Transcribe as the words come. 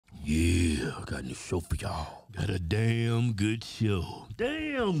I got a new show for y'all. Got a damn good show.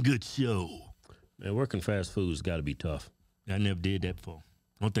 Damn good show. Man, working fast food's got to be tough. I never did that before.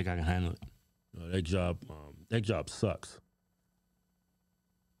 I don't think I can handle it. That job sucks.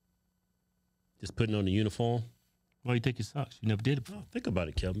 Just putting on the uniform. Why you think it sucks? You never did it before. Oh, think about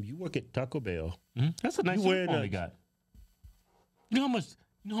it, Kevin. You work at Taco Bell. Mm-hmm. That's a nice You wearing uniform that- they got. You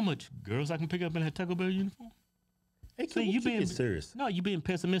know how much girls I can pick up in that Taco Bell uniform? Hey, See, you being serious? No, you being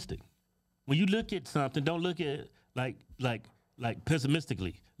pessimistic. When you look at something, don't look at it like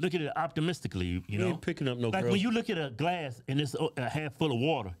pessimistically. Look at it optimistically. You You know, ain't picking up no like girl. when you look at a glass and it's half full of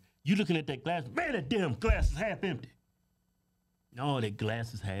water, you looking at that glass. Man, that damn glass is half empty. No, that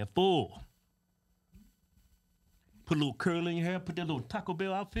glass is half full. Put a little curl in your hair. Put that little Taco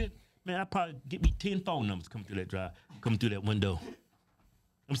Bell outfit. Man, I probably get me 10 phone numbers coming through that window.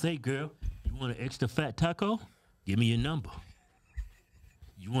 I'm saying, girl, you want an extra fat taco? Give me your number.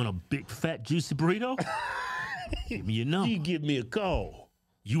 You want a big fat juicy burrito? Give me your number. You give me a call.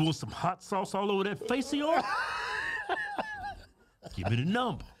 You want some hot sauce all over that face of yours? Give me the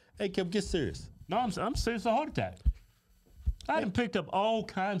number. Hey, Kevin, get serious. No, I'm serious. A heart attack. I done picked up all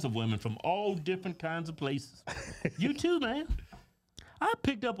kinds of women from all different kinds of places. You too, man. I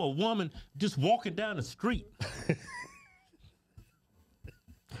picked up a woman just walking down the street.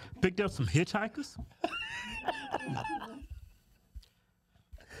 Picked up some hitchhikers.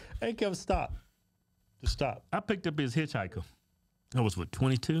 Hey, Kevin, stop. Just stop. I picked up his hitchhiker. I was,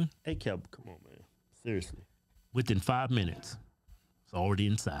 22? Hey, Kevin, come on, man. Seriously. Within 5 minutes, it's already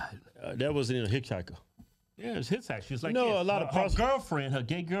inside. That wasn't in a hitchhiker. Yeah, it's hitchhiker. She was like, No, yeah, a lot of her pros- girlfriend, her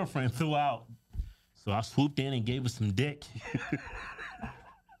gay girlfriend, flew out. So I swooped in and gave her some dick.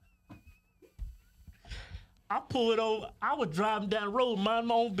 I pulled over. I was driving down the road, minding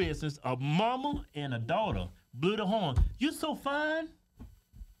my own business. A mama and a daughter blew the horn. You so fine?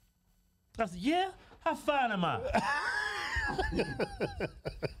 I said, yeah? How fine am I?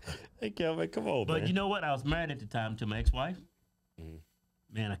 Hey, Kevin, come on, But man. you know what? I was married at the time to my ex-wife.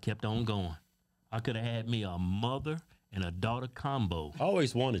 Man, I kept on going. I could have had me a mother and a daughter combo. I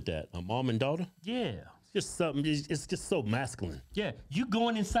always wanted that. A mom and daughter. Yeah. It's just something. It's just so masculine. Yeah. You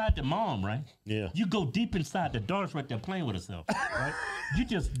going inside the mom, right? Yeah. You go deep inside. The daughter's right there playing with herself, right? You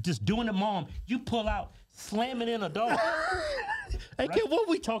just doing the mom. You pull out, slamming in a daughter. Hey, Kevin, what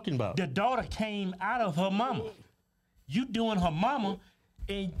are we talking about? The daughter came out of her mama. You doing her mama,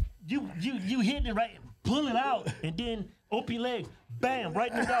 and you hitting it right, pull it out, and then open your legs, bam, right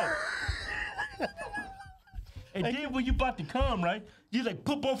in the daughter. And then when you about to come, right, you like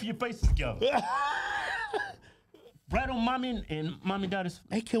put both of your faces together. Right on mommy and mommy daughter's.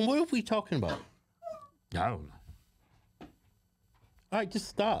 Hey, Kevin, what are we talking about? I don't know. All right, just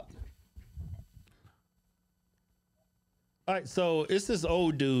stop. All right, so it's this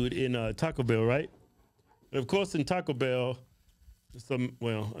old dude in Taco Bell, right? And of course, in Taco Bell, I ain't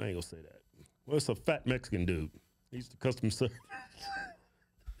gonna say that. Well, it's a fat Mexican dude. He's the customer service.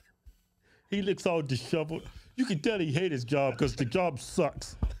 He looks all disheveled. You can tell he hates his job because the job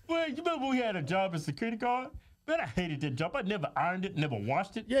sucks. Well, you remember we had a job as security guard? Man, I hated that job. I never ironed it, never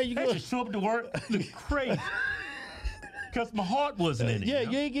washed it. Yeah, you I go- just show up to work, look crazy. Because my heart wasn't in it. Yeah, you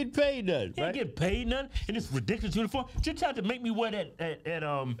know? you ain't getting paid nothing, You right? ain't getting paid nothing in this ridiculous uniform. She tried to make me wear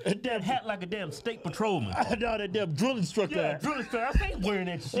that hat like a damn state patrolman. I know that damn drill instructor. Yeah, drill instructor. I ain't wearing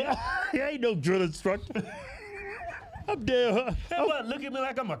that shit. He ain't no drill instructor. I'm there. Everybody look at me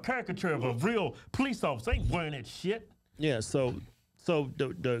like I'm a caricature of a real police officer. I ain't wearing that shit. Yeah, so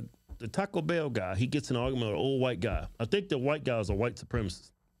the Taco Bell guy, he gets in an argument with an old white guy. I think the white guy is a white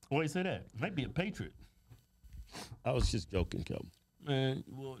supremacist. Why you say that? Might be a patriot. I was just joking, Kelvin. Man,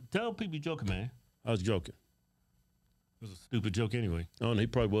 well, tell people you're joking, man. I was joking. It was a stupid joke anyway. Oh, and he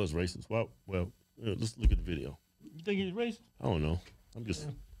probably was racist. Well, let's look at the video. You think he's racist? I don't know. I'm just.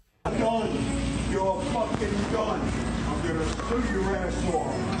 Done. You're fucking done. I'm gonna sue your ass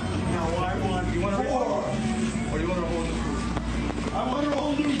off. Now I want you more. Or you want to hold the food? I want to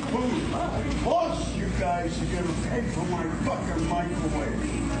hold the food. Plus, you guys are gonna pay for my fucking microwave.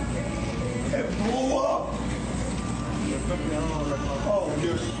 It blew up. Oh,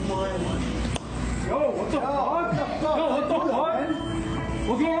 you're smiling. Yo, what the fuck? Yo, what the fuck?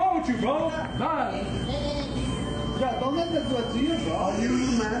 What's going on with you, bro? Nah. Are you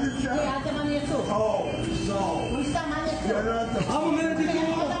the manager? Oh, so. You're not the I'm a manager.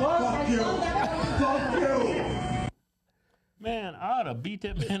 What the fuck? Fuck you. Man, I ought to beat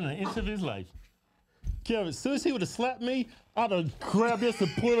that man an inch of his life. Kevin, as soon as he would have slapped me, I'd have grabbed this and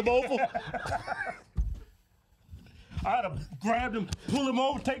pulled him over. I'd have grabbed him, pull him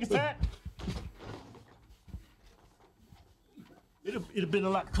over, take his hat. It'd have been a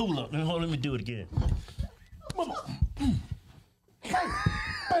lot cooler. Let me do it again. Come on. Bam.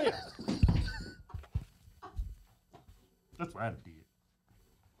 Bam. That's what I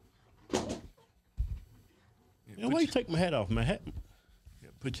did. Man, why you take my hat off? My hat. Yeah,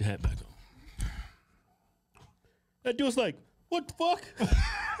 put your hat back on. That dude's like, what the fuck?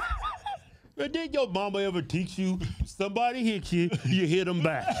 Man, did your mama ever teach you somebody hit you, you hit them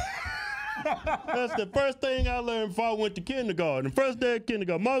back? That's the first thing I learned before I went to kindergarten. The first day of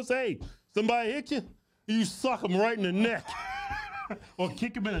kindergarten, mom said, hey, somebody hit you, you suck them right in the neck. Or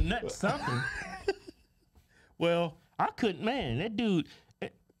kick him in the neck, something. Well, I couldn't, man. That dude,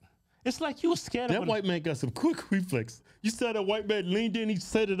 it's like you were scared of that white man got some quick reflex. You saw that white man leaned in, he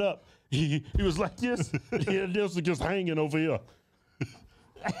set it up. He was like this. Yeah, this was just hanging over here.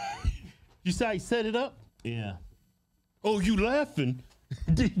 You saw he set it up? Yeah. Oh, you laughing?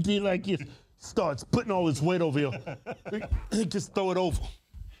 He like this starts putting all his weight over here. He just throw it over.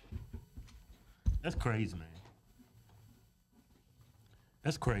 That's crazy, man.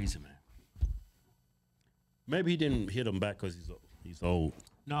 That's crazy, man. Maybe he didn't hit him back because he's old.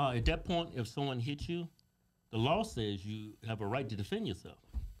 No, at that point, if someone hits you, the law says you have a right to defend yourself.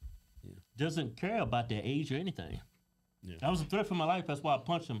 Yeah. Doesn't care about their age or anything. Yeah. That was a threat for my life. That's why I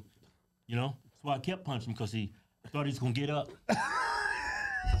punched him. You know, that's why I kept punching him, because he thought he was gonna get up.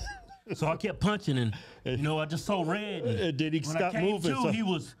 So I kept punching, and you know, I just saw red. And then he when stopped I came moving. to, So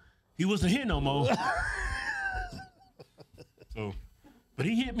he wasn't here no more. So, but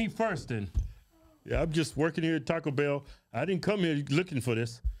he hit me first, and yeah, I'm just working here at Taco Bell. I didn't come here looking for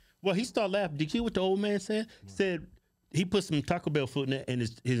this. Well, he started laughing. Did you hear what the old man said? Said he put some Taco Bell food in there, and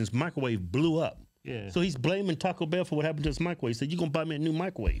his microwave blew up. yeah, So he's blaming Taco Bell for what happened to his microwave. He said, "You gonna buy me a new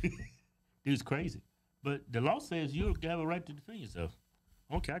microwave?" dude's crazy. But the law says you have a right to defend yourself.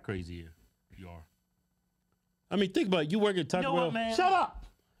 I don't care how crazy you are. I mean, think about it. You work at Taco You know Bell. what, man? Shut up.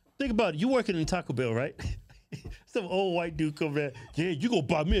 Think about it. You working in Taco Bell, right? Some old white dude come there. Yeah, you gonna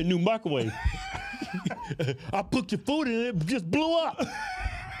buy me a new microwave? I put your food in it, just blew up.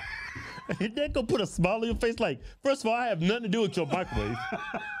 And they gonna put a smile on your face like, first of all, I have nothing to do with your microwave.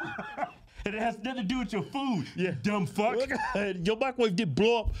 And it has nothing to do with your food. Yeah. Dumb fuck. Your microwave did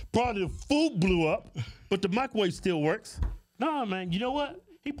blow up. Probably the food blew up, but the microwave still works. No, man. You know what?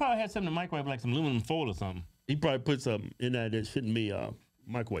 He probably had something in the microwave, like some aluminum foil or something. He probably put something in there that shouldn't be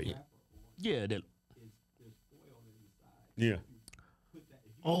microwave. Yeah. That. Yeah.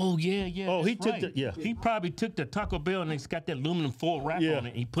 Oh yeah. Oh, he that's took right. the- yeah. He probably took the Taco Bell and it's got that aluminum foil wrap Yeah. on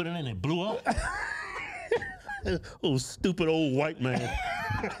it. He put it in and it blew up. Oh, stupid old white man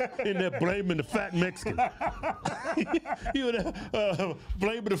in there blaming the fat Mexican. You were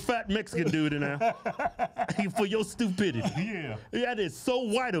blaming the fat Mexican dude in there for your stupidity. Yeah. That is so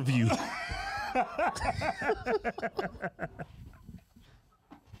white of you.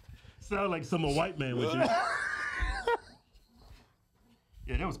 Sound like some white man would do.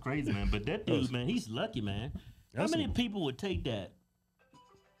 Yeah, that was crazy, man. But that dude, man, he's lucky, man. How That's many some- people would take that?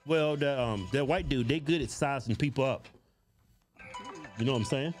 Well, that white dude, they good at sizing people up. You know what I'm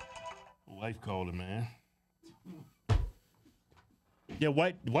saying? Wife calling, man. Yeah,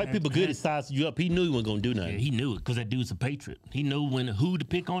 white people good at sizing you up. He knew he wasn't gonna do Yeah, nothing. he knew it because that dude's a patriot. He knew who to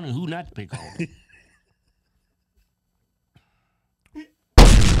pick on and who not to pick on.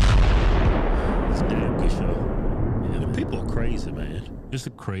 It's a damn good show. Yeah, man. People are crazy, man. It's a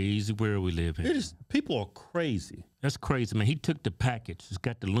crazy world we live in. It is. People are crazy. That's crazy, man. He took the package. It's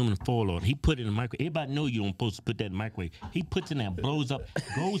got the aluminum foil on it. He put it in the microwave. Everybody know you don't supposed to put that in the microwave. He puts it in there, blows up,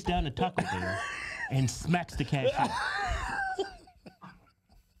 goes down to Taco Bell, and smacks the cashier.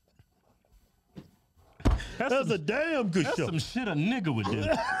 That's a damn good That's show. some shit a nigga would do.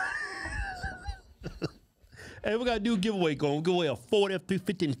 Hey, we got to do a giveaway. Give away a Ford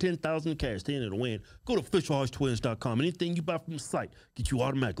F-350 and 10,000 cash to enter the win. Go to fisherhorsetwins.com. Anything you buy from the site, get you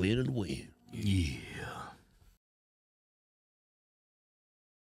automatically into the win. Yeah.